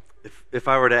If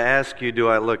I were to ask you, do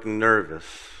I look nervous?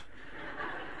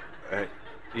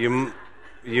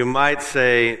 You might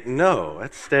say, no,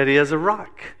 that's steady as a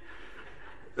rock.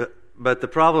 But the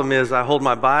problem is I hold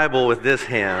my Bible with this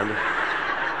hand.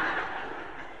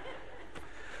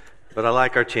 But I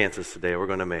like our chances today. We're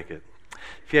going to make it.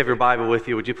 If you have your Bible with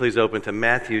you, would you please open to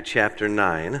Matthew chapter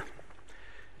 9?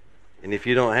 And if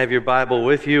you don't have your Bible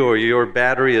with you or your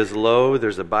battery is low,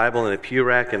 there's a Bible in a pew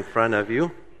rack in front of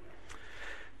you.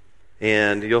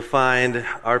 And you'll find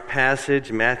our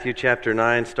passage, Matthew chapter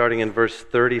 9, starting in verse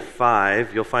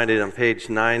 35. You'll find it on page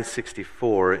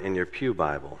 964 in your pew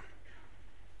Bible.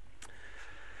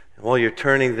 And while you're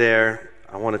turning there,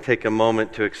 I want to take a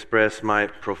moment to express my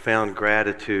profound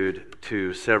gratitude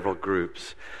to several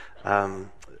groups.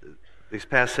 These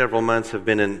past several months have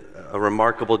been a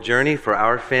remarkable journey for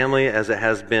our family as it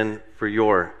has been for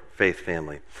your faith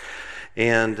family.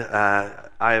 And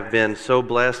I have been so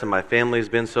blessed, and my family has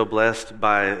been so blessed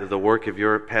by the work of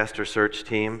your pastor search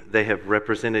team. They have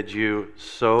represented you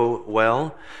so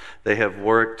well. They have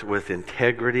worked with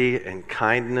integrity and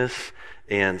kindness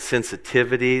and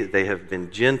sensitivity. They have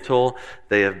been gentle.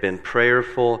 They have been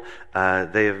prayerful.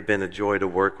 They have been a joy to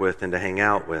work with and to hang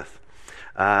out with.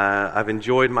 I've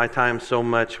enjoyed my time so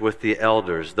much with the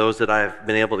elders, those that I've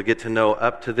been able to get to know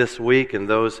up to this week and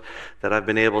those that I've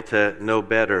been able to know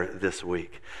better this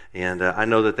week. And I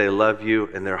know that they love you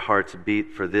and their hearts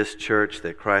beat for this church,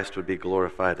 that Christ would be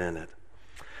glorified in it.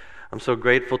 I'm so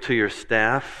grateful to your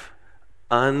staff,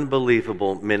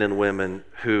 unbelievable men and women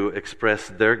who express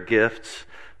their gifts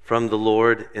from the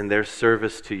Lord in their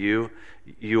service to you.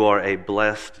 You are a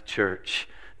blessed church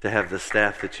to have the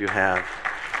staff that you have.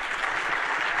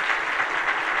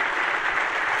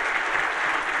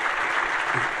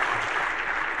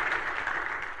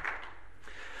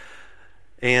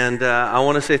 And I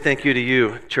want to say thank you to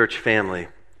you, church family.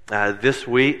 This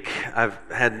week, I've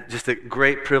had just a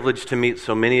great privilege to meet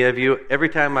so many of you. Every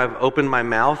time I've opened my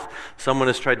mouth, someone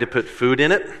has tried to put food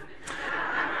in it.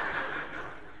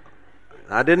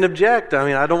 I didn't object. I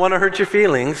mean, I don't want to hurt your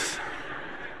feelings.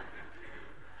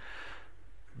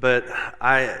 But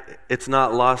it's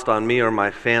not lost on me or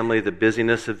my family, the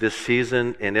busyness of this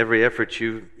season and every effort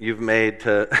you've made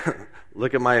to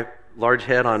look at my large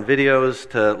head on videos,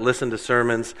 to listen to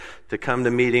sermons, to come to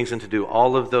meetings, and to do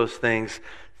all of those things.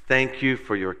 Thank you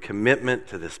for your commitment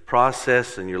to this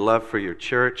process and your love for your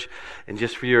church and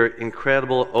just for your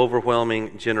incredible,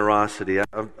 overwhelming generosity.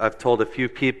 I've told a few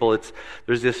people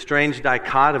there's this strange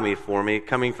dichotomy for me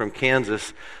coming from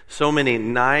Kansas. So many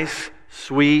nice,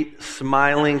 sweet,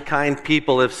 smiling, kind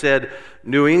people have said,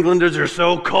 New Englanders are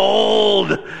so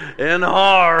cold and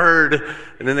hard.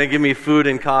 And then they give me food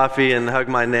and coffee and hug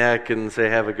my neck and say,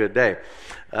 have a good day.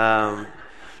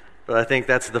 But I think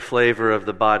that's the flavor of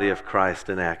the body of Christ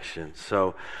in action.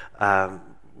 So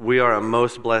we are a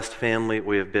most blessed family.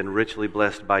 We have been richly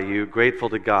blessed by you. Grateful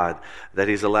to God that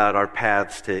He's allowed our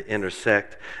paths to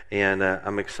intersect. And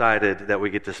I'm excited that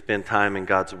we get to spend time in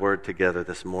God's Word together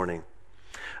this morning.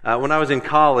 When I was in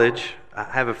college, I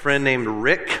have a friend named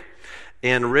Rick.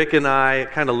 And Rick and I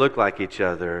kind of look like each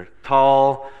other.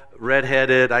 Tall,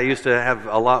 redheaded. I used to have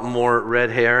a lot more red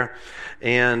hair.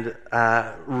 And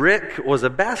Rick was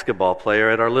a basketball player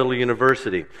at our little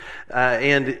university.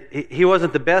 And he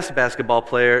wasn't the best basketball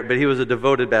player, but he was a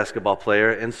devoted basketball player.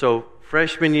 And so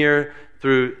freshman year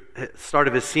through start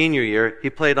of his senior year, he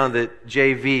played on the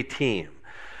JV team.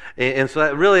 And so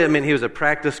that really, he was a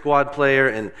practice squad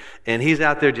player, and he's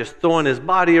out there just throwing his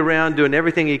body around, doing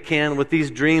everything he can with these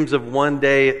dreams of one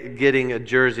day getting a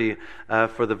jersey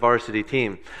for the varsity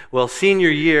team. Well, senior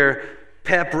year,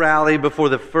 pep rally before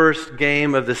the first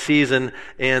game of the season,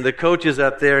 and the coach is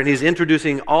up there, and he's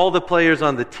introducing all the players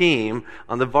on the team,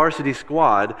 on the varsity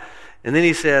squad, and then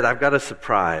he said, I've got a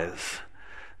surprise.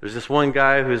 There's this one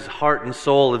guy who's heart and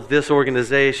soul of this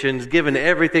organization, he's given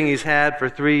everything he's had for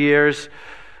 3 years,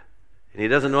 and he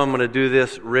doesn't know I'm going to do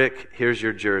this. Rick, here's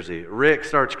your jersey. Rick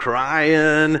starts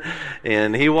crying,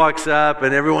 and he walks up,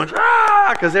 and everyone's,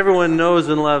 because everyone knows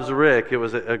and loves Rick. It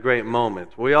was a great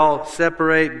moment. We all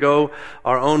separate, go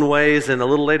our own ways, and a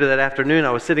little later that afternoon,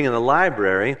 I was sitting in the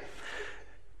library,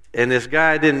 and this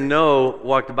guy I didn't know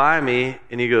walked by me,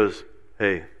 and he goes,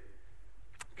 hey,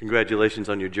 congratulations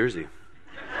on your jersey.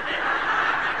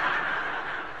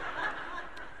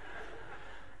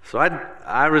 So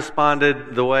I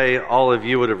responded the way all of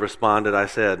you would have responded. I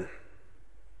said,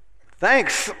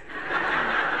 thanks.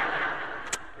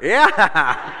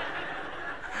 Yeah.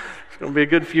 It's going to be a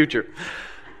good future.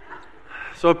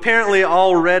 So apparently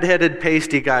all redheaded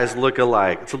pasty guys look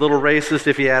alike. It's a little racist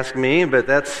if you ask me, but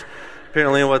that's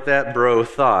apparently what that bro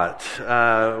thought.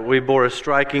 We bore a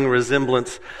striking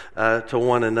resemblance to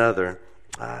one another.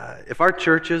 If our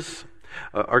churches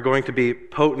are going to be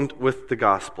potent with the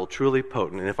gospel, truly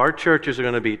potent, and if our churches are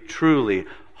going to be truly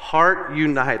heart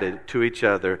united to each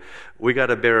other, we got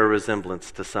to bear a resemblance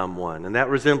to someone. And that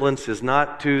resemblance is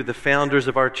not to the founders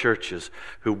of our churches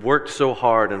who worked so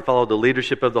hard and followed the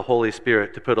leadership of the Holy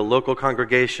Spirit to put a local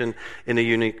congregation in a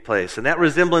unique place. And that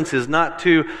resemblance is not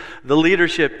to the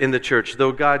leadership in the church,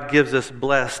 though God gives us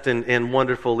blessed and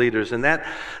wonderful leaders. And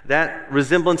that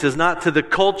resemblance is not to the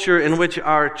culture in which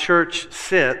our church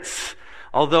sits.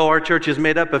 Although our church is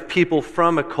made up of people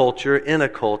from a culture, in a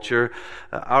culture,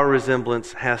 our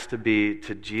resemblance has to be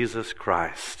to Jesus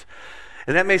Christ.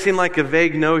 And that may seem like a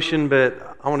vague notion,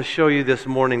 but I want to show you this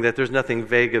morning that there's nothing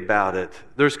vague about it.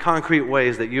 There's concrete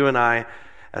ways that you and I,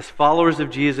 as followers of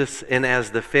Jesus and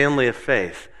as the family of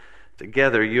faith,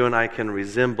 together you and I can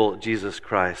resemble Jesus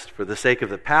Christ for the sake of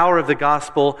the power of the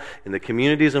gospel in the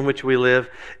communities in which we live,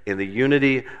 in the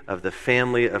unity of the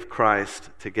family of Christ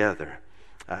together.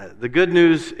 The good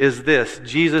news is this: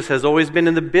 Jesus has always been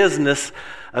in the business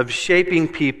of shaping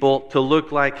people to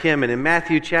look like Him. And in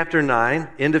Matthew chapter 9,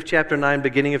 end of chapter 9,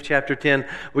 beginning of chapter 10,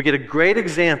 we get a great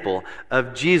example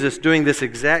of Jesus doing this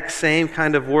exact same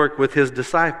kind of work with His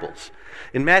disciples.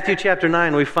 In Matthew chapter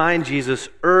 9, we find Jesus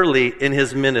early in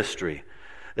His ministry.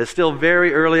 It's still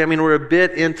very early. I mean, we're a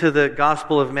bit into the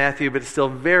Gospel of Matthew, but it's still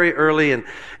very early. And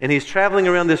He's traveling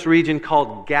around this region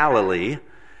called Galilee.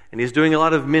 And He's doing a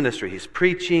lot of ministry. He's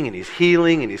preaching and He's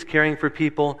healing and He's caring for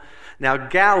people. Now,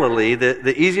 Galilee,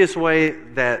 the easiest way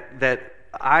that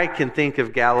I can think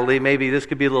of Galilee, maybe this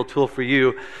could be a little tool for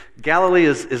you. Galilee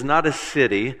is not a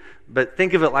city, but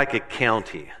think of it like a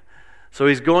county. So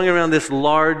He's going around this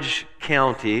large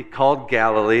county called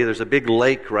Galilee. There's a big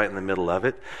lake right in the middle of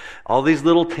it. All these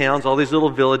little towns, all these little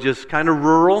villages, kind of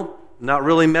rural, not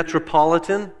really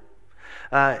metropolitan.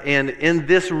 And in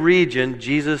this region,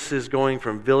 Jesus is going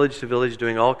from village to village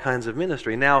doing all kinds of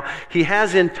ministry. Now, He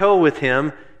has in tow with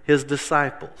Him His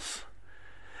disciples.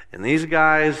 And these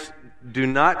guys do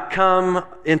not come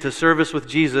into service with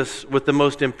Jesus with the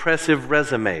most impressive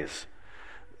resumes.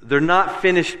 They're not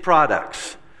finished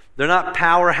products. They're not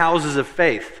powerhouses of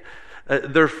faith.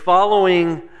 They're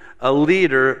following a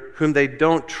leader whom they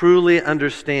don't truly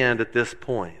understand at this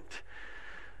point.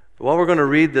 But what we're going to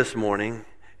read this morning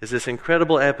is this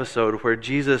incredible episode where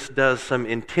Jesus does some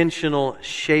intentional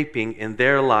shaping in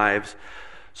their lives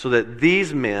so that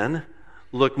these men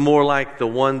look more like the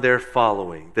one they're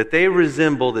following, that they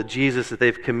resemble the Jesus that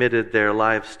they've committed their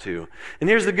lives to. And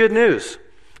here's the good news.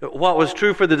 What was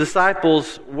true for the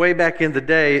disciples way back in the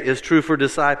day is true for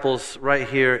disciples right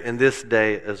here in this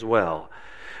day as well.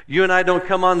 You and I don't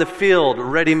come on the field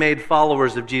ready-made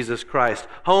followers of Jesus Christ,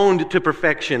 honed to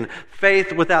perfection,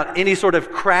 faith without any sort of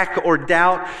crack or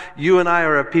doubt. You and I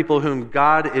are a people whom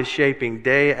God is shaping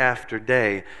day after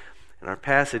day. And our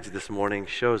passage this morning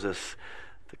shows us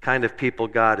the kind of people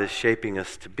God is shaping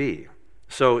us to be.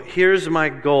 So here's my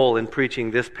goal in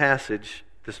preaching this passage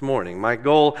this morning. My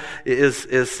goal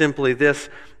is simply this.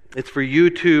 It's for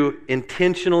you to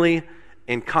intentionally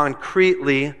and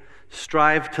concretely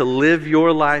strive to live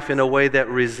your life in a way that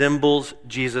resembles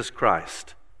Jesus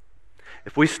Christ.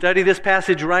 If we study this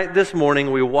passage right this morning,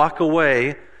 we walk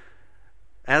away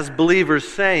as believers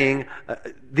saying,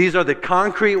 these are the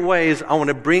concrete ways I want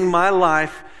to bring my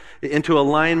life into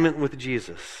alignment with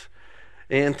Jesus.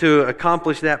 And to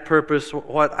accomplish that purpose,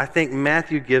 what I think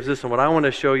Matthew gives us and what I want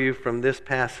to show you from this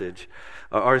passage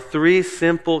are three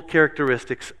simple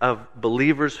characteristics of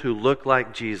believers who look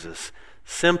like Jesus.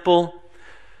 Simple,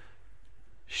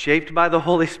 shaped by the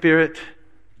Holy Spirit,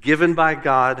 given by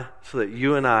God, so that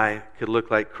you and I could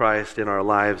look like Christ in our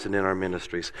lives and in our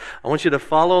ministries. I want you to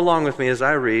follow along with me as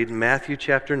I read Matthew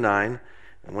chapter 9.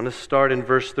 I want to start in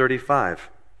verse 35.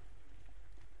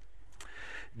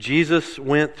 Jesus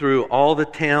went through all the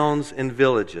towns and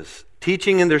villages,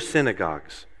 teaching in their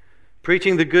synagogues,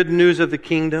 preaching the good news of the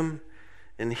kingdom,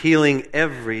 and healing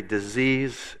every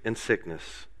disease and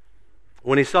sickness.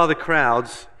 When He saw the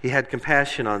crowds, He had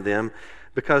compassion on them,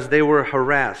 because they were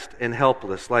harassed and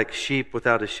helpless like sheep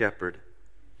without a shepherd.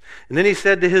 And then He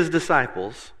said to His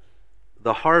disciples,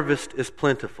 "The harvest is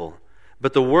plentiful,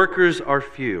 but the workers are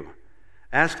few.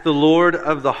 Ask the Lord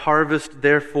of the harvest,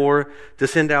 therefore, to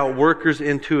send out workers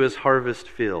into His harvest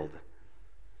field."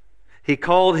 He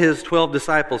called His 12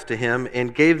 disciples to Him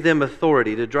and gave them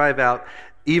authority to drive out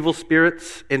evil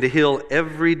spirits and to heal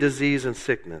every disease and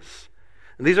sickness.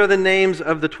 And these are the names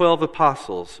of the 12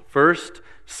 apostles. First,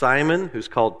 Simon, who's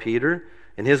called Peter,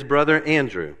 and his brother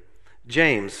Andrew.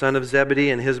 James, son of Zebedee,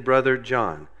 and his brother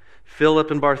John.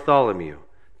 Philip and Bartholomew.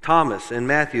 Thomas and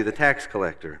Matthew the tax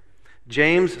collector,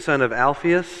 James son of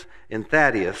Alphaeus and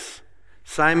Thaddeus,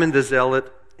 Simon the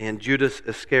Zealot, and Judas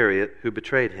Iscariot, who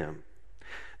betrayed him.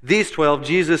 These 12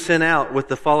 Jesus sent out with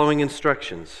the following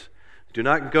instructions. Do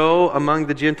not go among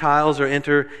the Gentiles or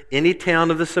enter any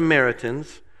town of the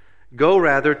Samaritans. Go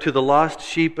rather to the lost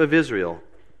sheep of Israel.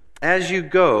 As you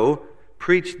go,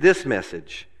 preach this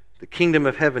message. The kingdom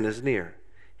of heaven is near.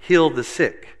 Heal the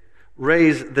sick.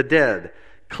 Raise the dead.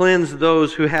 Cleanse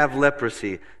those who have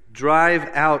leprosy. Drive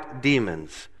out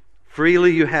demons.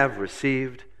 Freely you have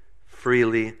received,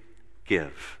 freely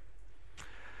give.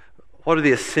 What are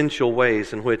the essential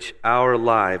ways in which our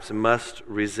lives must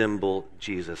resemble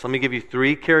Jesus? Let me give you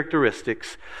 3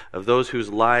 characteristics of those whose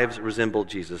lives resemble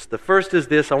Jesus. The first is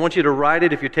this. I want you to write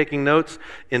it, if you're taking notes,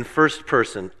 in first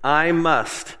person. I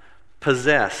must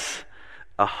possess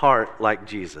a heart like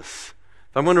Jesus.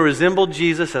 If I'm going to resemble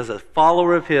Jesus as a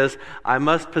follower of His, I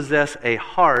must possess a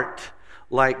heart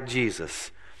like Jesus.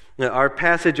 Now, our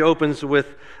passage opens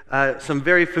with some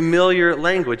very familiar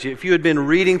language. If you had been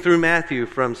reading through Matthew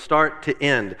from start to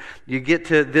end, you get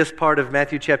to this part of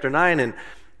Matthew chapter 9, and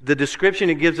the description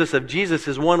it gives us of Jesus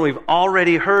is one we've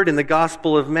already heard in the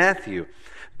Gospel of Matthew.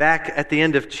 Back at the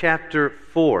end of chapter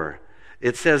 4,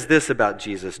 it says this about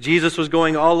Jesus. Jesus was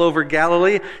going all over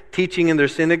Galilee, teaching in their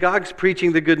synagogues,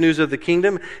 preaching the good news of the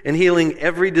kingdom, and healing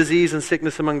every disease and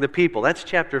sickness among the people. That's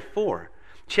chapter 4.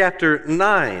 Chapter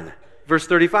 9. Verse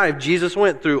 35, Jesus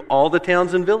went through all the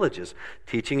towns and villages,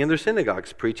 teaching in their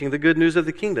synagogues, preaching the good news of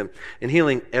the kingdom, and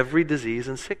healing every disease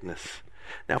and sickness.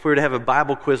 Now, if we were to have a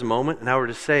Bible quiz moment, and I were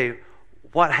to say,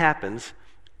 what happens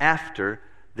after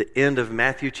the end of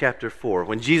Matthew chapter 4?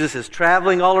 When Jesus is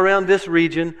traveling all around this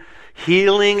region,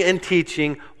 healing and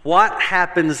teaching, what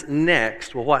happens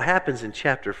next? Well, what happens in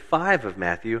chapter 5 of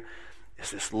Matthew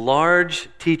is this large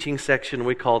teaching section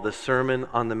we call the Sermon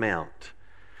on the Mount.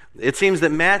 It seems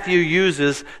that Matthew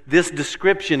uses this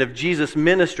description of Jesus'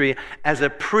 ministry as a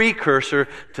precursor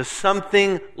to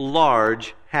something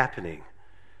large happening.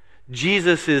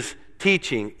 Jesus is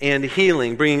teaching and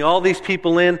healing, bringing all these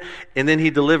people in, and then He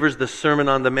delivers the Sermon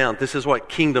on the Mount. This is what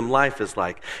kingdom life is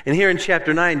like. And here in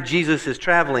chapter 9, Jesus is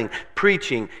traveling,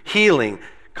 preaching, healing,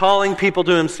 calling people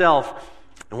to Himself.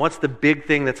 And what's the big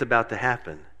thing that's about to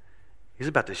happen? He's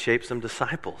about to shape some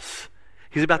disciples.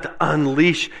 He's about to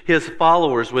unleash His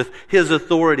followers with His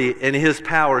authority and His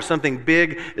power. Something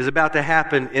big is about to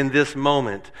happen in this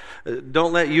moment.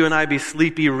 Don't let you and I be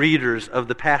sleepy readers of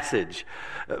the passage,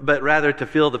 but rather to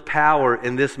feel the power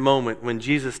in this moment when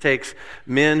Jesus takes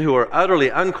men who are utterly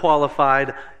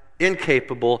unqualified,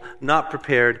 incapable, not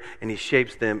prepared, and He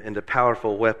shapes them into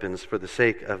powerful weapons for the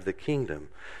sake of the kingdom.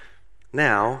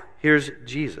 Now, here's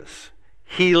Jesus,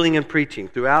 healing and preaching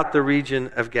throughout the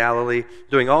region of Galilee,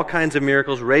 doing all kinds of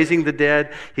miracles, raising the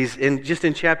dead. Just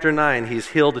in chapter 9, He's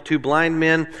healed 2 blind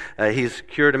men. He's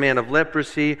cured a man of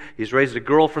leprosy. He's raised a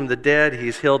girl from the dead.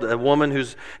 He's healed a woman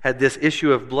who's had this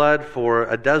issue of blood for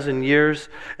 12 years.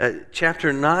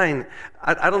 Chapter 9,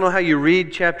 I don't know how you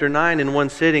read chapter 9 in one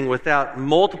sitting without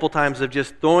multiple times of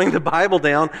just throwing the Bible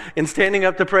down and standing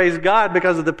up to praise God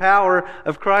because of the power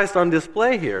of Christ on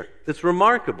display here. It's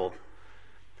remarkable.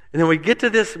 And then we get to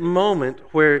this moment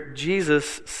where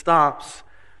Jesus stops,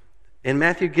 and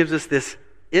Matthew gives us this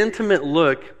intimate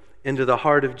look into the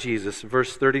heart of Jesus.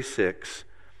 Verse 36,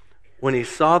 when He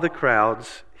saw the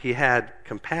crowds, He had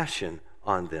compassion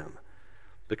on them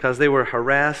because they were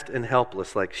harassed and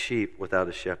helpless like sheep without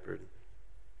a shepherd.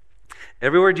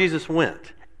 Everywhere Jesus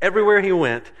went, everywhere He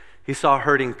went, He saw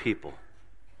hurting people.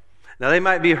 Now, they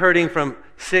might be hurting from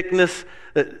sickness,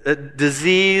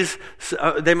 disease.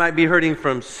 They might be hurting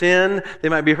from sin. They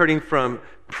might be hurting from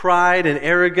pride and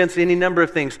arrogance, any number of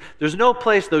things. There's no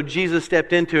place, though, Jesus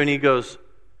stepped into and He goes,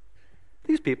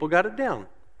 these people got it down.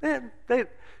 They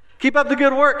keep up the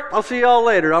good work. I'll see you all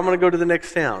later. I'm going to go to the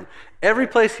next town. Every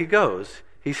place He goes,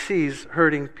 He sees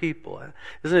hurting people.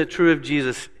 Isn't it true of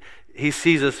Jesus? He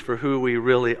sees us for who we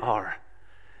really are.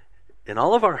 And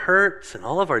all of our hurts and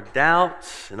all of our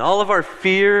doubts and all of our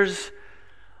fears,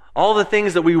 all the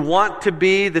things that we want to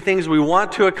be, the things we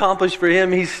want to accomplish for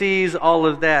Him, He sees all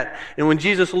of that. And when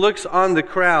Jesus looks on the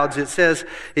crowds, it says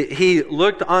He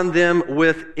looked on them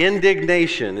with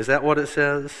indignation. Is that what it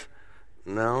says?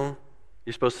 No.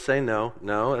 You're supposed to say no.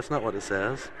 No, that's not what it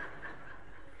says.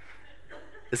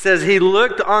 It says He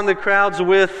looked on the crowds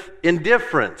with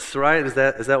indifference, right? Is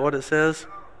that what it says?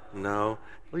 No.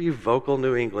 Well, you vocal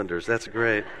New Englanders, that's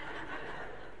great.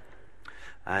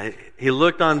 He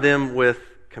looked on them with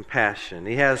compassion.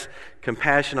 He has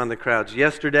compassion on the crowds.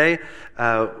 Yesterday,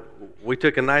 we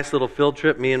took a nice little field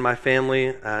trip, me and my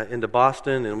family, into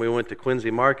Boston, and we went to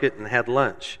Quincy Market and had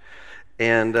lunch.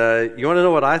 And you want to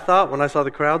know what I thought when I saw the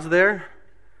crowds there?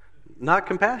 Not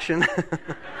compassion.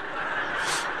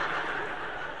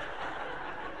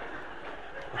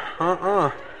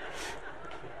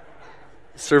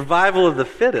 Survival of the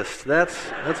fittest. That's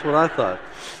what I thought.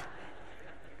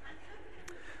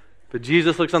 But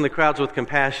Jesus looks on the crowds with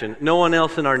compassion. No one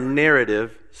else in our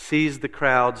narrative sees the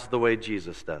crowds the way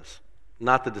Jesus does,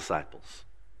 not the disciples.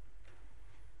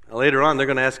 Now, later on, they're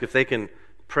going to ask if they can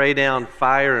pray down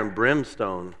fire and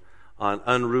brimstone on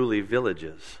unruly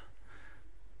villages.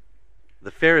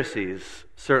 The Pharisees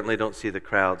certainly don't see the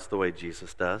crowds the way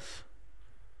Jesus does.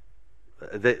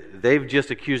 They've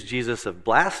just accused Jesus of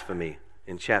blasphemy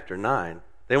in chapter 9.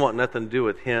 They want nothing to do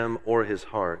with him or his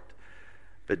heart.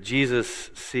 But Jesus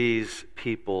sees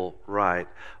people right.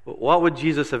 What would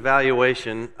Jesus'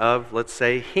 evaluation of, let's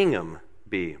say, Hingham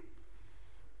be?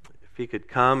 If he could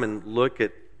come and look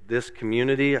at this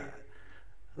community, I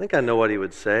think I know what he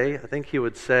would say. I think he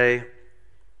would say,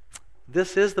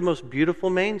 this is the most beautiful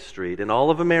Main Street in all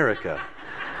of America.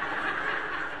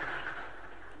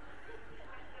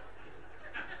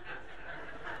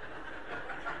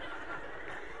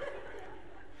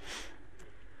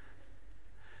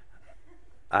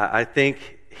 I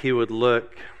think he would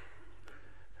look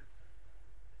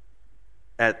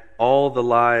at all the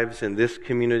lives in this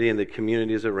community and the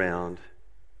communities around,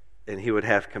 and he would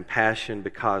have compassion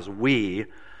because we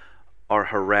are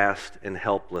harassed and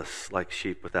helpless like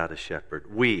sheep without a shepherd.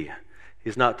 We.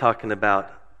 He's not talking about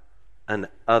an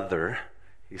other.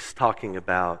 He's talking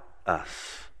about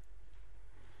us.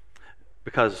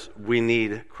 Because we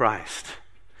need Christ.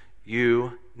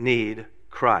 You need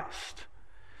Christ.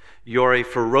 You're a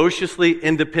ferociously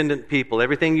independent people.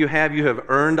 Everything you have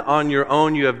earned on your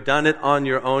own. You have done it on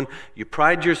your own. You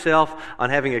pride yourself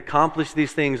on having accomplished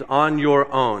these things on your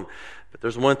own. But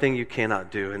there's one thing you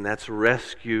cannot do, and that's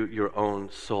rescue your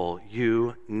own soul.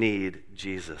 You need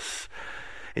Jesus.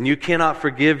 And you cannot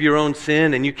forgive your own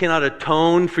sin, and you cannot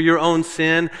atone for your own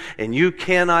sin, and you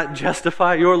cannot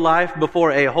justify your life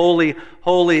before a holy,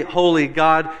 holy, holy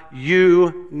God.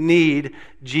 You need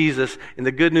Jesus. And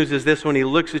the good news is this: when he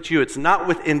looks at you, it's not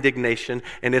with indignation,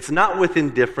 and it's not with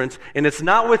indifference, and it's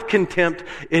not with contempt.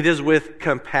 It is with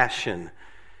compassion.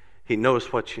 He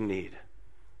knows what you need.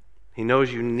 He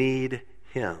knows you need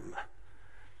him.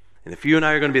 And if you and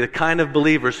I are going to be the kind of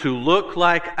believers who look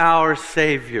like our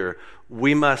Savior,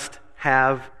 we must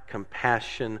have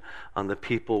compassion on the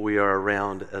people we are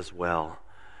around as well.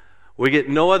 We get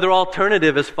no other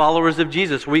alternative as followers of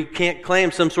Jesus. We can't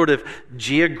claim some sort of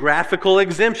geographical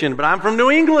exemption, but I'm from New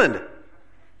England.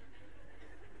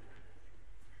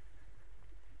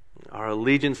 Our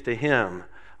allegiance to him,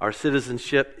 our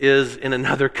citizenship is in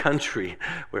another country.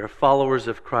 We are followers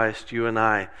of Christ, you and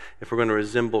I. If we're going to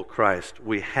resemble Christ,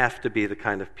 we have to be the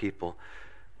kind of people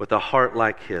with a heart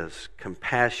like his,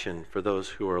 compassion for those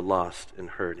who are lost and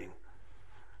hurting.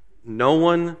 No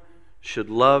one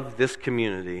should love this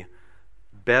community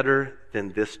better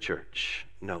than this church.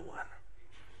 No one.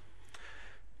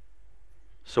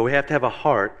 So we have to have a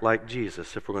heart like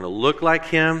Jesus. If we're going to look like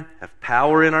him, have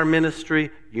power in our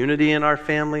ministry, unity in our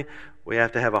family, we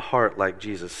have to have a heart like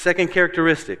Jesus. Second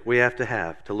characteristic we have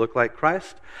to look like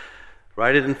Christ.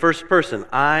 Write it in first person.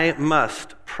 I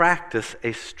must practice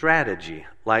a strategy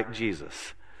like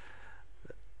Jesus.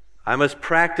 I must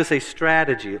practice a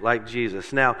strategy like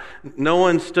Jesus. Now, no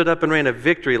one stood up and ran a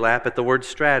victory lap at the word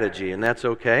strategy, and that's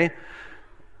okay.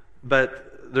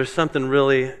 But there's something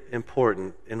really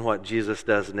important in what Jesus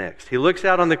does next. He looks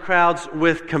out on the crowds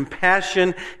with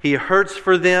compassion. He hurts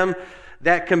for them.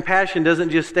 That compassion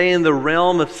doesn't just stay in the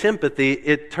realm of sympathy,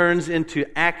 it turns into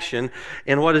action.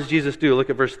 And what does Jesus do? Look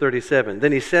at verse 37.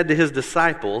 Then he said to his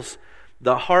disciples,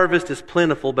 the harvest is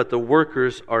plentiful, but the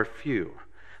workers are few.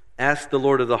 Ask the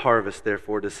Lord of the harvest,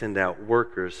 therefore, to send out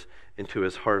workers into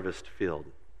his harvest field.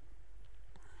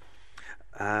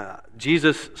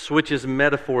 Jesus switches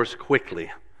metaphors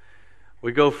quickly.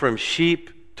 We go from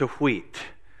sheep to wheat.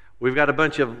 We've got a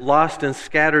bunch of lost and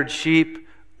scattered sheep.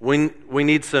 We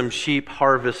need some sheep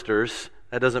harvesters.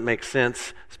 That doesn't make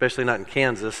sense, especially not in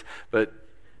Kansas, but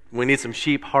we need some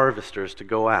sheep harvesters to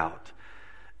go out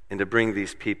and to bring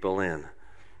these people in.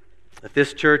 If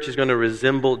this church is going to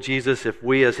resemble Jesus, if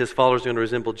we as his followers are going to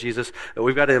resemble Jesus,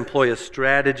 we've got to employ a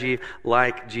strategy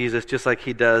like Jesus, just like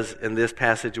he does in this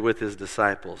passage with his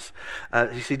disciples.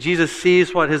 You see, Jesus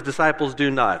sees what his disciples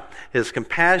do not. His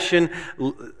compassion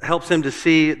helps him to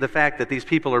see the fact that these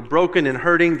people are broken and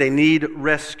hurting. They need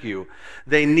rescue.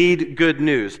 They need good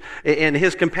news. And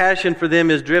his compassion for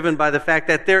them is driven by the fact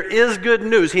that there is good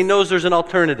news. He knows there's an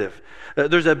alternative.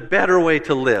 There's a better way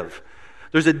to live.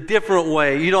 There's a different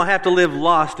way. You don't have to live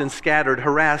lost and scattered,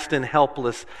 harassed and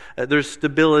helpless. There's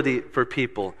stability for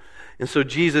people. And so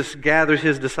Jesus gathers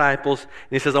his disciples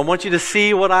and he says, I want you to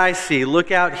see what I see.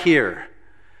 Look out here.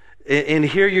 And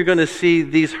here you're going to see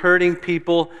these hurting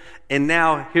people. And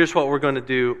now here's what we're going to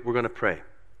do. We're going to pray.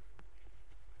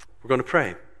 We're going to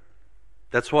pray.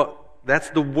 That's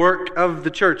the work of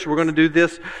the church. We're going to do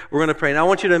this. We're going to pray. Now I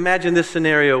want you to imagine this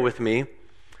scenario with me.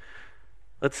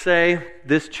 Let's say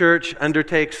this church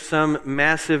undertakes some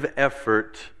massive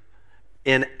effort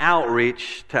in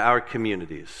outreach to our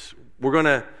communities. We're going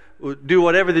to do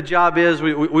whatever the job is.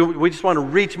 We just want to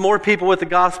reach more people with the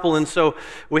gospel, and so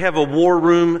we have a war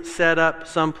room set up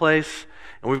someplace,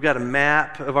 and we've got a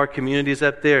map of our communities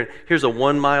up there. Here's a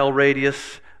 1 mile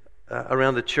radius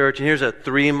around the church, and here's a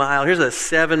 3 mile, here's a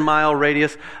 7 mile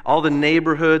radius, all the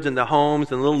neighborhoods and the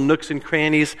homes and little nooks and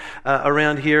crannies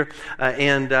around here,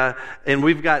 and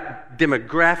we've got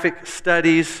demographic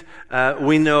studies.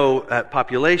 We know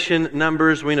population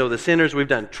numbers, we know the centers, we've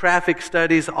done traffic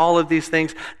studies, all of these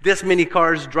things. This many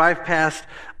cars drive past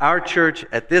our church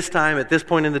at this time, at this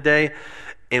point in the day,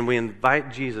 and we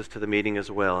invite Jesus to the meeting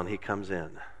as well, and he comes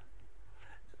in.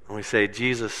 And we say,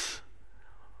 Jesus,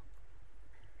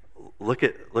 look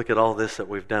at all this that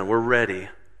we've done. We're ready.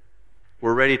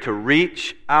 We're ready to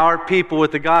reach our people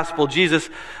with the gospel. Jesus,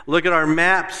 look at our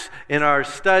maps and our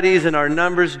studies and our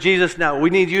numbers. Jesus, now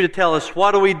we need you to tell us,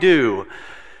 what do we do?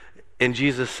 And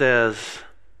Jesus says,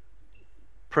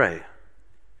 pray.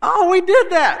 Oh, we did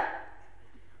that.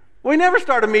 We never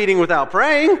start a meeting without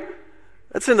praying.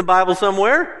 That's in the Bible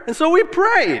somewhere. And so we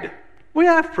prayed. We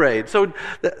have prayed. So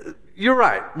you're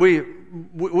right.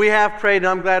 We have prayed, and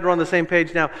I'm glad we're on the same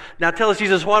page now. Now tell us,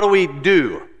 Jesus, what do we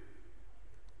do?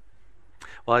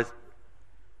 Well,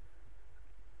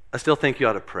 I still think you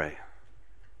ought to pray.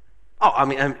 Oh,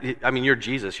 I mean, you're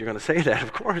Jesus. You're going to say that,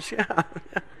 of course. Yeah,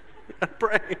 you got to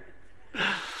pray.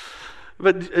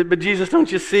 But Jesus,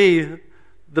 don't you see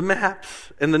the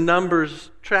maps and the numbers,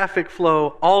 traffic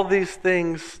flow, all these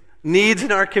things, needs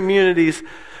in our communities?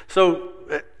 So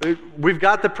we've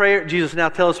got the prayer. Jesus, now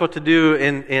tell us what to do.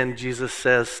 And Jesus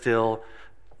says still,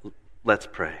 let's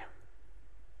pray.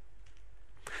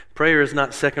 Prayer is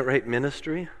not second-rate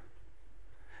ministry.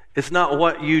 It's not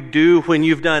what you do when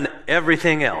you've done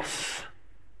everything else.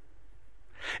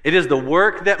 It is the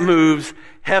work that moves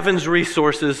heaven's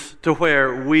resources to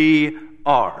where we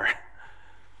are.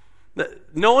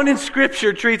 No one in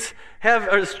Scripture treats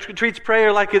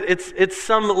prayer like it's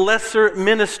some lesser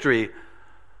ministry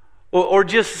or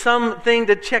just something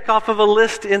to check off of a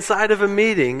list inside of a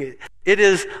meeting. It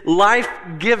is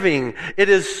life-giving. It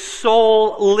is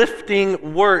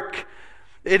soul-lifting work.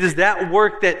 It is that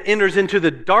work that enters into the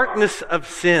darkness of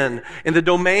sin and the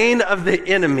domain of the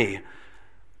enemy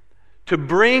to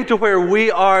bring to where we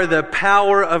are the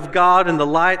power of God and the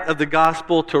light of the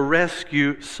gospel to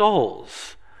rescue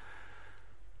souls.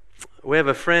 We have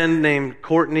a friend named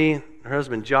Courtney, her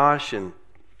husband Josh, and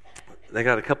they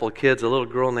got a couple of kids, a little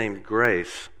girl named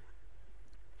Grace.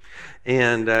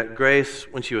 And Grace,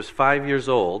 when she was 5 years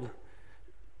old,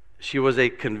 she was a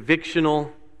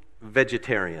convictional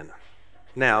vegetarian.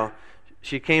 Now,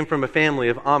 she came from a family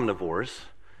of omnivores,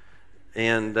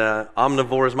 and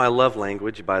omnivore is my love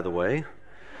language, by the way.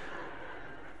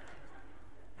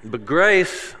 But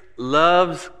Grace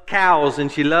loves cows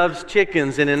and she loves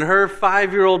chickens, and in her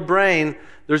 5-year-old brain,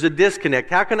 there's a disconnect.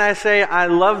 How can I say I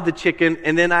love the chicken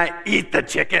and then I eat the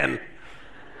chicken?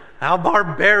 How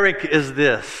barbaric is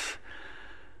this?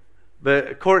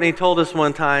 But Courtney told us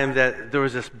one time that there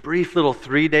was this brief little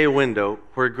 3-day window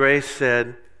where Grace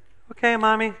said, okay,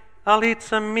 Mommy, I'll eat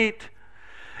some meat.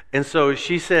 And so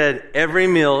she said every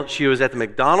meal she was at the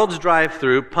McDonald's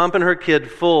drive-thru pumping her kid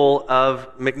full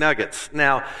of McNuggets.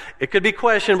 Now, it could be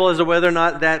questionable as to whether or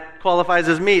not that qualifies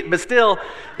as meat, but still,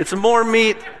 it's more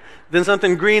meat than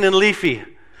something green and leafy.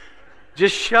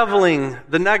 Just shoveling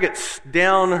the nuggets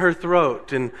down her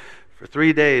throat. And for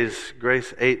 3 days,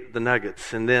 Grace ate the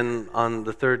nuggets. And then on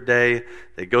the 3rd day,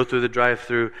 they go through the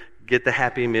drive-thru, get the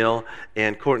Happy Meal,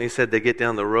 and Courtney said they get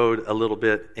down the road a little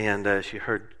bit, and she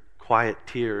heard quiet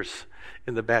tears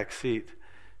in the back seat.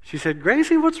 She said,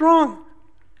 Gracie, what's wrong?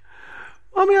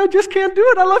 Mommy, I just can't do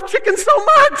it. I love chicken so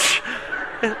much.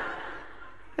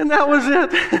 And that was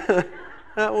it.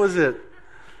 That was it.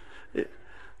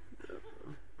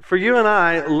 For you and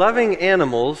I, loving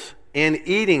animals and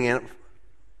eating it,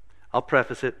 I'll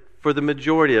preface it, for the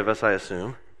majority of us, I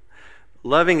assume,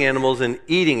 loving animals and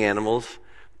eating animals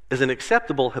is an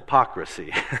acceptable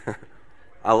hypocrisy.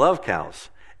 I love cows,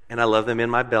 and I love them in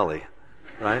my belly,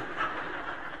 right?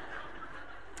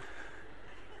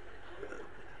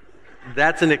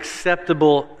 That's an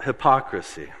acceptable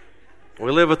hypocrisy.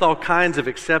 We live with all kinds of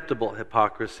acceptable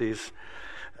hypocrisies,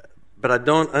 but I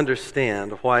don't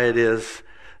understand why it is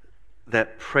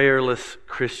that prayerless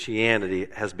Christianity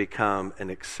has become an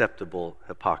acceptable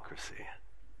hypocrisy.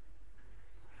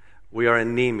 We are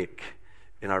anemic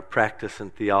in our practice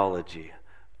and theology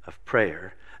of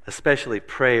prayer, especially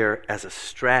prayer as a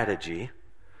strategy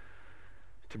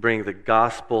to bring the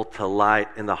gospel to light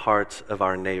in the hearts of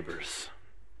our neighbors.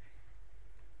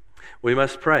 We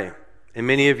must pray, and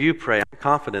many of you pray. I'm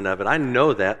confident of it. I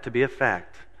know that to be a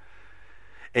fact.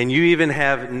 And you even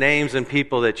have names and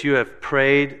people that you have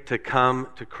prayed to come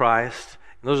to Christ.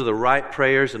 And those are the right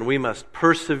prayers, and we must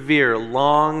persevere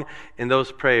long in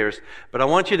those prayers. But I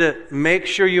want you to make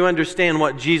sure you understand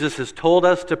what Jesus has told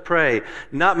us to pray.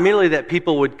 Not merely that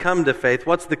people would come to faith.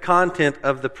 What's the content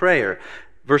of the prayer?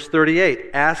 Verse 38,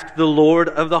 ask the Lord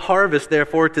of the harvest,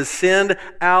 therefore, to send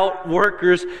out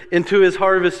workers into his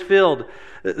harvest field.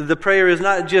 The prayer is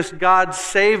not just, God,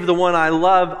 save the one I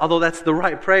love, although that's the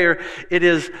right prayer. It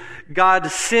is, God,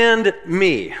 send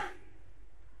me.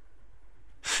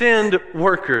 Send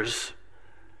workers.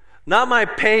 Not my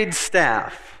paid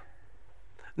staff.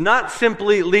 Not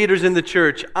simply leaders in the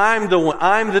church. I'm the one.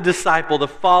 I'm the disciple, the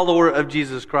follower of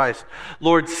Jesus Christ.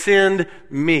 Lord, send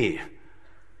me.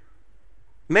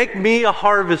 Make me a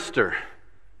harvester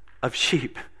of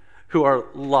sheep who are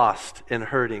lost and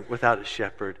hurting without a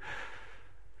shepherd.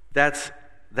 That's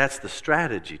the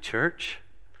strategy, church.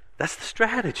 That's the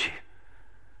strategy.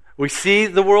 We see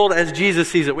the world as Jesus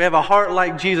sees it. We have a heart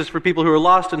like Jesus for people who are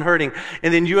lost and hurting.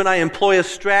 And then you and I employ a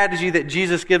strategy that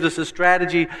Jesus gives us, a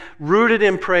strategy rooted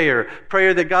in prayer.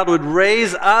 Prayer that God would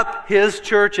raise up his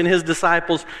church and his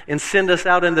disciples and send us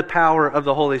out in the power of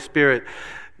the Holy Spirit.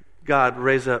 God,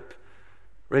 raise up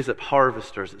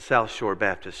harvesters at South Shore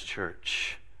Baptist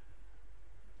Church.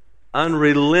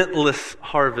 Unrelentless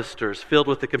harvesters filled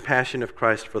with the compassion of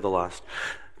Christ for the lost.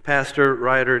 Pastor,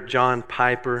 writer John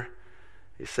Piper,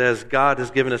 he says, God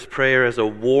has given us prayer as a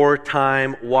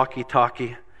wartime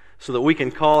walkie-talkie so that we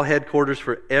can call headquarters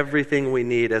for everything we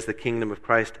need as the kingdom of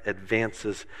Christ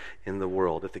advances in the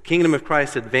world. If the kingdom of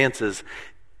Christ advances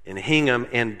in Hingham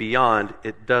and beyond,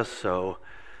 it does so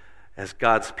as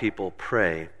God's people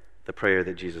pray the prayer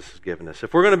that Jesus has given us.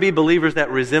 If we're going to be believers that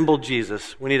resemble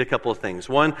Jesus, we need a couple of things.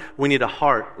 One, we need a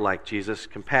heart like Jesus,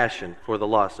 compassion for the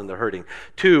lost and the hurting.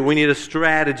 Two, we need a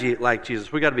strategy like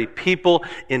Jesus. We got to be people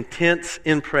intense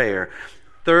in prayer.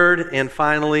 Third, and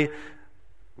finally,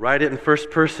 write it in first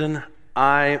person,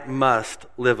 I must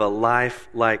live a life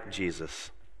like Jesus.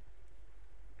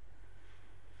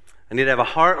 I need to have a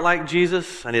heart like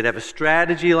Jesus. I need to have a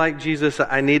strategy like Jesus.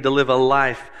 I need to live a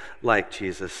life like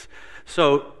Jesus.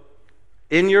 So,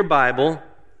 in your Bible,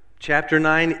 chapter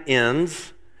 9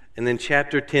 ends, and then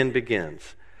chapter 10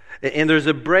 begins. And there's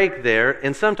a break there,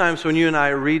 and sometimes when you and I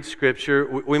read Scripture,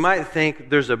 we might think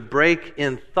there's a break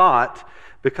in thought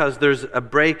because there's a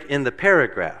break in the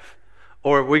paragraph.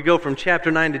 Or we go from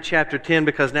chapter 9 to chapter 10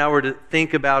 because now we're to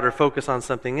think about or focus on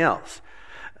something else.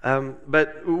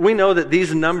 But we know that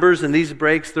these numbers and these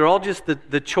breaks, they're all just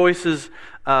the choices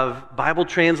of Bible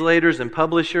translators and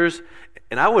publishers.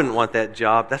 And I wouldn't want that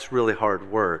job. That's really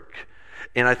hard work.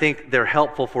 And I think they're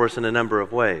helpful for us in a number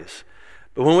of ways.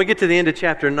 But when we get to the end of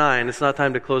chapter 9, it's not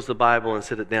time to close the Bible and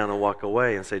sit it down and walk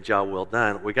away and say, job well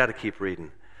done. We got to keep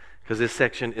reading because this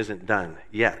section isn't done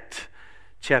yet.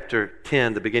 Chapter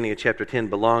 10, the beginning of chapter 10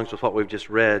 belongs with what we've just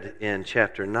read in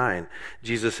chapter 9.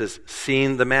 Jesus has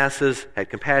seen the masses, had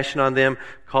compassion on them,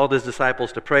 called his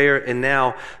disciples to prayer, and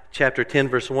now, chapter 10,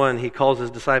 verse 1, he calls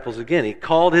his disciples again. He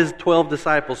called his 12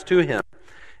 disciples to him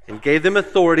and gave them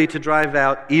authority to drive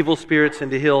out evil spirits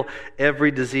and to heal every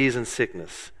disease and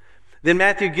sickness. Then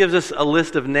Matthew gives us a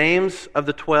list of names of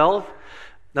the 12.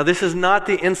 Now, this is not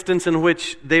the instance in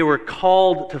which they were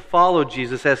called to follow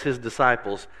Jesus as his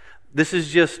disciples. This is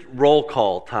just roll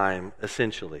call time,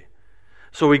 essentially.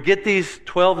 So we get these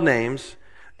 12 names,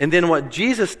 and then what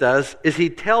Jesus does is he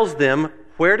tells them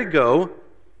where to go,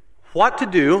 what to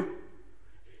do,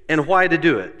 and why to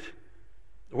do it.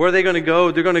 Where are they going to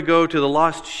go? They're going to go to the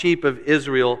lost sheep of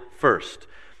Israel first.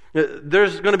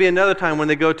 There's going to be another time when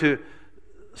they go to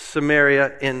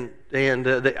Samaria and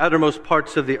the uttermost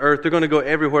parts of the earth. They're going to go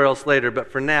everywhere else later, but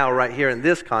for now, right here in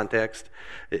this context,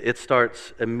 it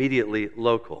starts immediately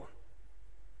local.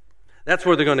 That's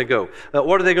where they're going to go.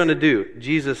 What are they going to do?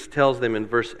 Jesus tells them in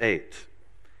verse 8,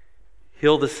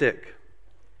 heal the sick,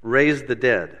 raise the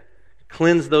dead,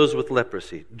 cleanse those with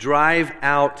leprosy, drive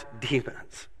out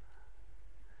demons.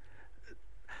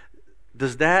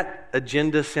 Does that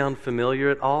agenda sound familiar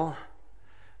at all?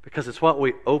 Because it's what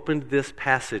we opened this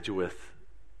passage with.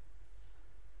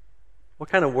 What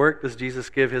kind of work does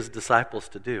Jesus give his disciples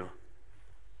to do?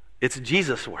 It's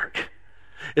Jesus' work.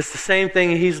 It's the same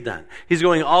thing he's done. He's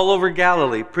going all over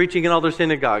Galilee, preaching in all their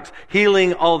synagogues,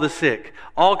 healing all the sick,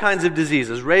 all kinds of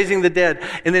diseases, raising the dead.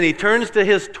 And then he turns to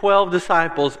his 12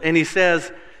 disciples and he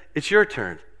says, it's your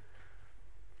turn.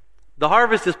 The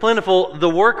harvest is plentiful. The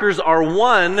workers are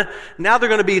one. Now they're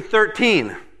going to be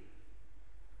 13.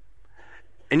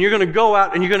 And you're going to go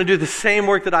out and you're going to do the same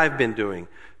work that I've been doing.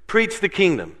 Preach the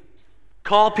kingdom.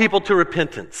 Call people to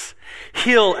repentance.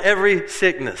 Heal every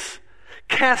sickness.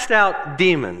 Cast out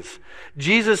demons.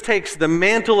 Jesus takes the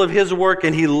mantle of his work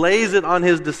and he lays it on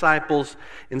his disciples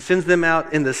and sends them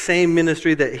out in the same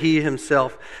ministry that he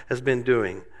himself has been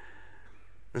doing.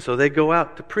 And so they go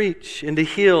out to preach and to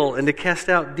heal and to cast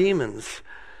out demons.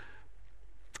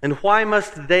 And why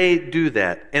must they do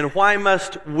that? And why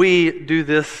must we do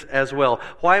this as well?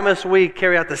 Why must we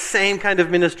carry out the same kind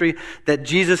of ministry that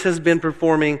Jesus has been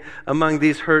performing among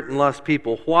these hurt and lost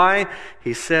people? Why?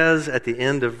 He says at the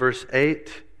end of verse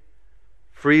 8,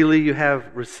 freely you have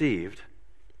received,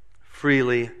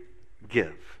 freely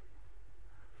give.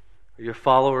 Are you a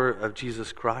follower of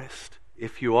Jesus Christ?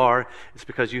 If you are, it's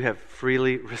because you have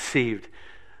freely received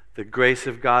the grace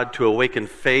of God to awaken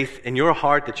faith in your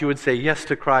heart that you would say yes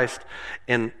to Christ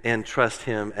and trust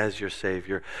him as your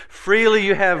Savior. Freely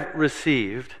you have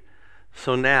received.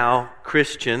 So now,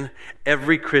 Christian,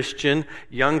 every Christian,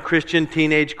 young Christian,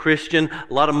 teenage Christian,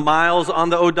 a lot of miles on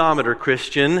the odometer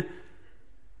Christian,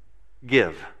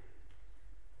 give.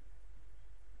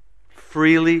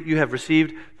 Freely you have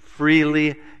received,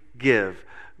 freely give.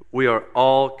 We are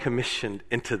all commissioned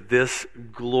into this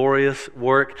glorious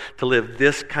work to live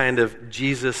this kind of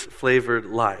Jesus-flavored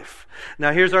life.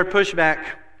 Now here's our pushback.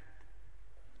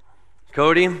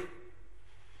 Cody,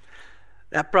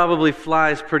 that probably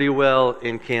flies pretty well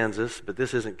in Kansas, but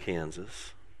this isn't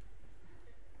Kansas.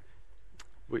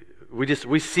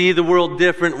 We see the world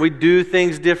different. We do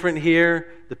things different here.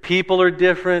 The people are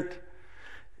different.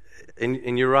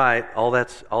 And you're right, all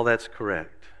that's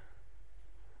correct.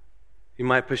 You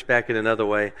might push back in another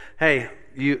way. Hey,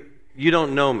 you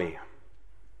don't know me.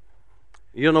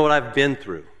 You don't know what I've been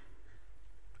through.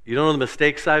 You don't know the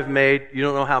mistakes I've made. You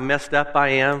don't know how messed up I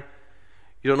am.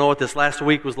 You don't know what this last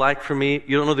week was like for me.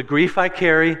 You don't know the grief I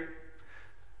carry,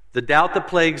 the doubt that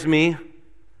plagues me,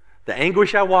 the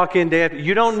anguish I walk in day after.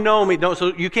 You don't know me.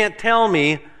 So you can't tell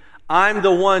me I'm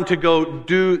the one to go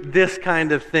do this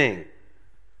kind of thing.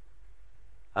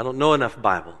 I don't know enough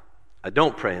Bible. I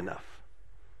don't pray enough.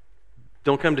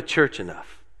 Don't come to church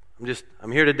enough.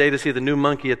 I'm here today to see the new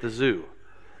monkey at the zoo.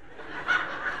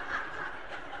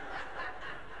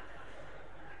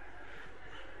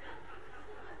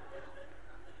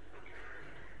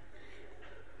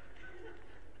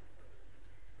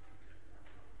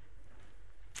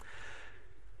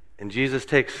 And Jesus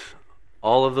takes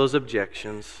all of those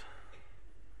objections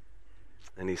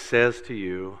and he says to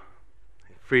you,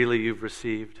 freely you've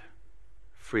received,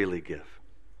 freely give.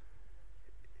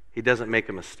 He doesn't make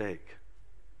a mistake.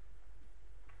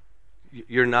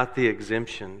 You're not the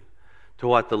exemption to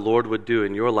what the Lord would do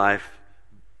in your life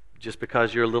just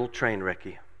because you're a little train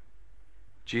wrecky.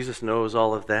 Jesus knows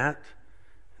all of that,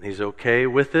 and he's okay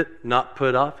with it, not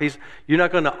put off. You're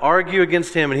not going to argue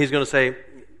against him, and he's going to say,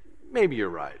 maybe you're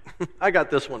right. I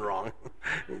got this one wrong.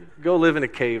 Go live in a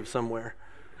cave somewhere.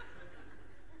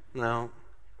 No.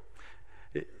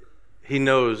 He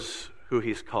knows who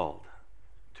he's called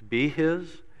to be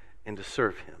his and to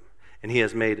serve him. And he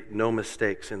has made no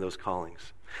mistakes in those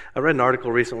callings. I read an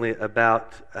article recently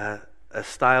about a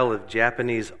style of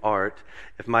Japanese art.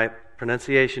 If my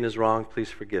pronunciation is wrong, please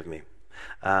forgive me.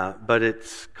 But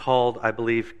it's called, I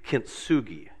believe,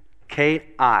 kintsugi.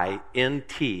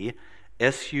 Kintsugi.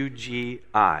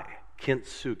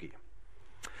 Kintsugi.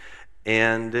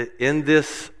 And in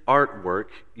this artwork,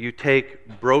 you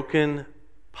take broken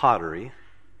pottery,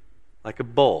 like a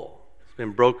bowl. It's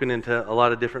been broken into a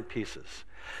lot of different pieces.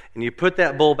 And you put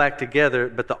that bowl back together,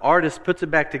 but the artist puts it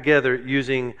back together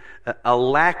using a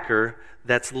lacquer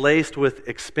that's laced with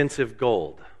expensive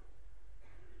gold.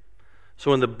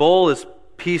 So when the bowl is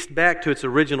pieced back to its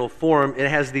original form, it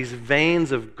has these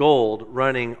veins of gold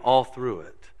running all through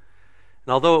it.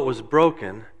 And although it was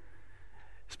broken,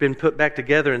 it's been put back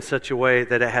together in such a way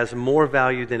that it has more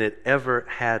value than it ever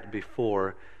had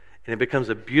before, and it becomes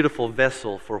a beautiful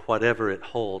vessel for whatever it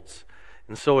holds.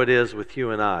 And so it is with you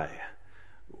and I.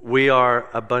 We are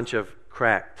a bunch of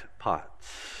cracked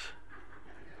pots.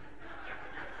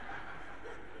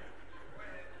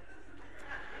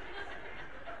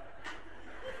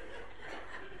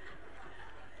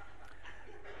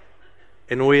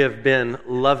 And we have been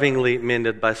lovingly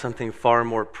mended by something far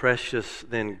more precious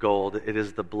than gold. It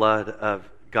is the blood of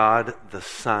God the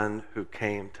Son who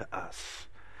came to us.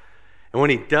 And when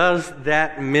he does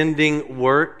that mending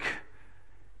work,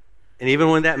 and even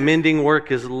when that mending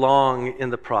work is long in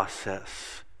the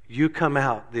process, you come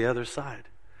out the other side,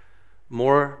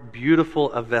 more beautiful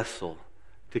a vessel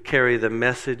to carry the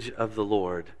message of the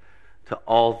Lord to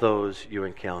all those you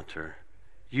encounter.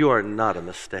 You are not a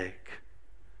mistake.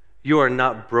 You are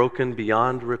not broken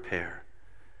beyond repair.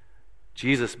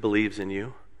 Jesus believes in you.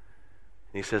 And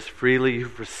he says, freely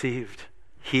you've received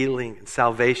healing and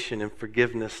salvation and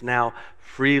forgiveness. Now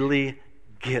freely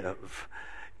give.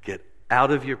 Get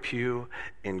out of your pew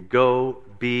and go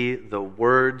be the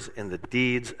words and the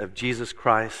deeds of Jesus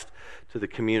Christ to the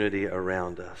community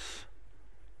around us.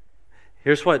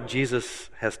 Here's what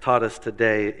Jesus has taught us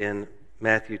today in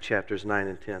Matthew chapters 9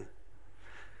 and 10.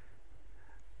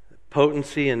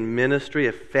 Potency in ministry,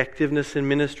 effectiveness in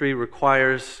ministry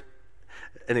requires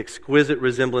an exquisite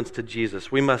resemblance to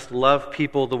Jesus. We must love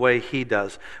people the way he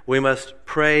does. We must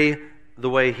pray the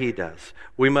way he does.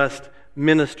 We must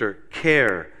minister,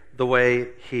 care the way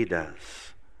he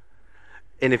does.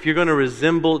 And if you're going to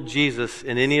resemble Jesus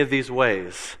in any of these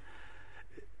ways,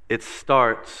 it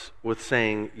starts with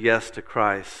saying yes to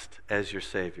Christ as your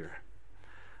Savior.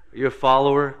 Are you a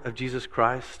follower of Jesus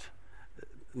Christ?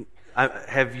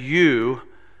 Have you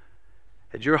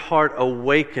had your heart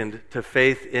awakened to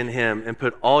faith in him and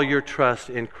put all your trust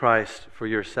in Christ for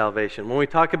your salvation? When we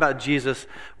talk about Jesus,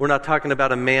 we're not talking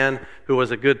about a man who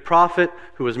was a good prophet,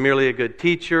 who was merely a good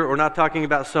teacher. We're not talking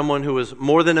about someone who was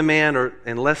more than a man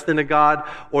and less than a God,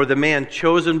 or the man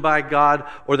chosen by God,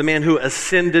 or the man who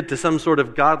ascended to some sort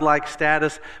of godlike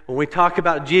status. When we talk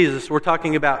about Jesus, we're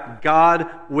talking about God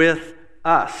with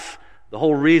us. The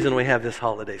whole reason we have this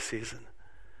holiday season.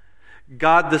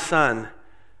 God the Son,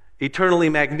 eternally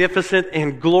magnificent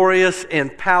and glorious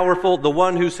and powerful, the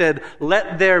one who said,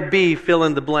 let there be, fill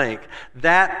in the blank.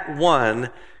 That one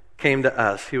came to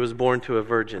us. He was born to a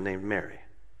virgin named Mary.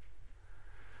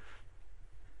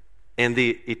 And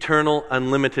the eternal,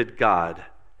 unlimited God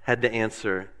had to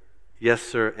answer yes,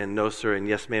 sir, and no, sir, and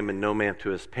yes, ma'am, and no, ma'am to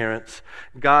his parents.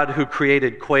 God who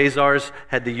created quasars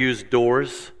had to use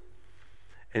doors,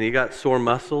 and he got sore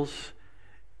muscles,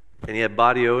 and he had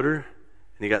body odor,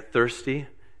 and he got thirsty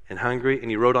and hungry,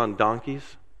 and he rode on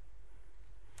donkeys.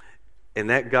 And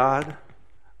that God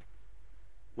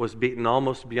was beaten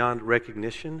almost beyond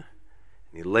recognition. And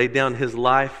he laid down his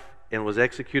life and was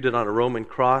executed on a Roman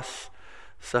cross,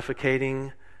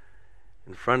 suffocating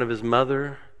in front of his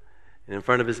mother and in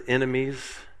front of his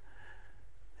enemies.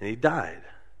 And he died.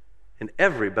 And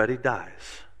everybody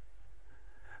dies.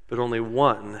 But only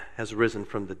one has risen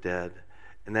from the dead,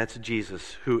 and that's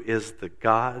Jesus, who is the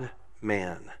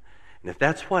God-man. And if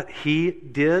that's what he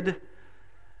did,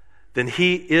 then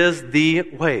he is the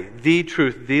way, the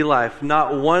truth, the life.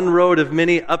 Not one road of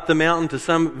many up the mountain to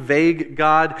some vague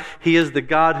God. He is the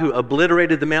God who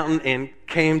obliterated the mountain and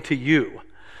came to you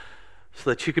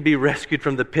so that you could be rescued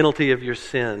from the penalty of your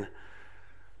sin.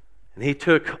 And he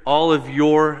took all of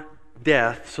your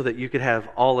death so that you could have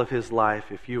all of his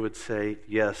life if you would say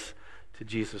yes to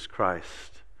Jesus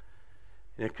Christ.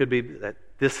 And it could be that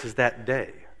this is that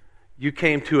day. You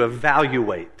came to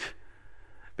evaluate,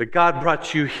 but God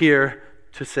brought you here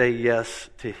to say yes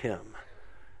to him.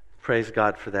 Praise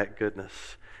God for that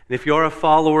goodness. And if you're a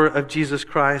follower of Jesus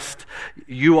Christ,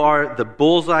 you are the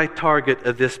bullseye target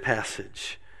of this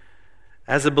passage.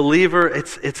 As a believer,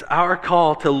 it's our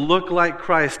call to look like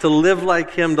Christ, to live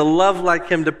like him, to love like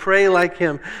him, to pray like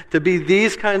him, to be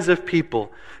these kinds of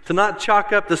people, to not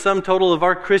chalk up the sum total of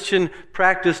our Christian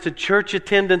practice to church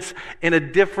attendance and a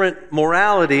different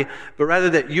morality, but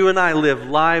rather that you and I live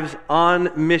lives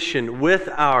on mission with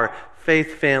our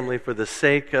faith family for the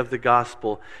sake of the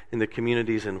gospel in the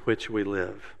communities in which we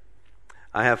live.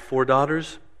 I have 4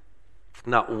 daughters.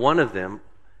 Not one of them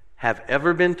have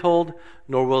ever been told,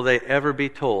 nor will they ever be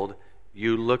told,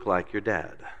 you look like your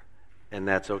dad. And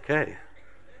that's okay.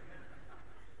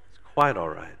 It's quite all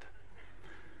right.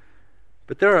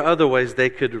 But there are other ways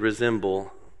they could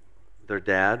resemble their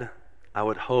dad. I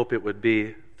would hope it would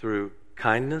be through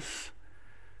kindness,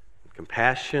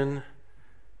 compassion,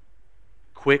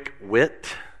 quick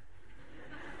wit,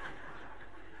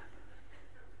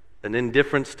 an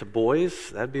indifference to boys.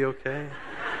 That'd be okay.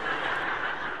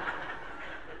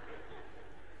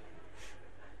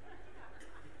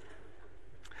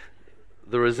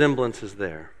 The resemblance is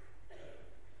there.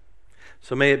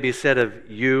 So may it be said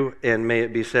of you, and may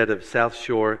it be said of South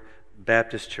Shore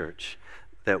Baptist Church,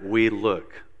 that we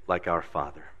look like our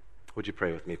Father. Would you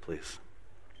pray with me, please?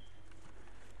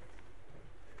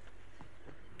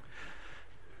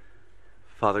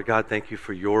 Father God, thank you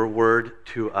for your word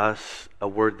to us, a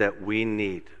word that we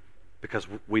need, because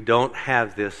we don't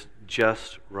have this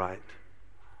just right.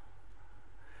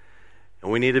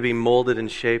 And we need to be molded and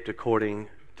shaped according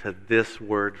to this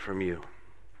word from you.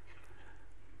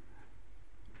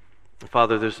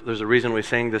 Father, there's a reason we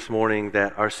sang this morning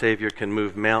that our Savior can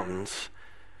move mountains.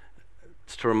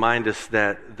 It's to remind us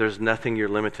that there's nothing you're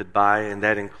limited by, and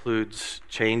that includes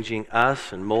changing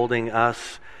us and molding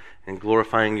us and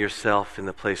glorifying yourself in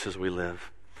the places we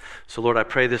live. So Lord, I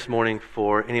pray this morning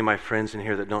for any of my friends in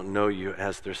here that don't know you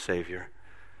as their Savior.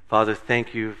 Father,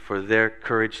 thank you for their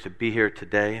courage to be here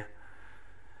today.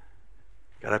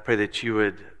 God, I pray that you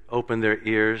would open their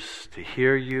ears to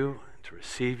hear you, to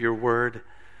receive your word.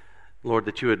 Lord,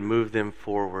 that you would move them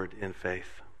forward in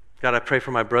faith. God, I pray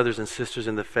for my brothers and sisters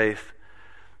in the faith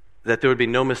that there would be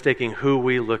no mistaking who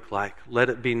we look like. Let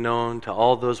it be known to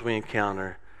all those we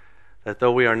encounter that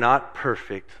though we are not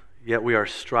perfect, yet we are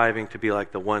striving to be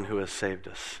like the one who has saved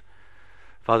us.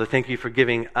 Father, thank you for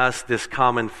giving us this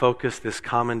common focus, this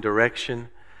common direction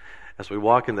as we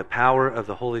walk in the power of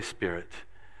the Holy Spirit.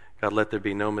 God, let there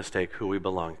be no mistake who we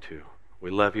belong to. We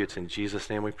love you. It's in Jesus'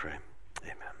 name we pray.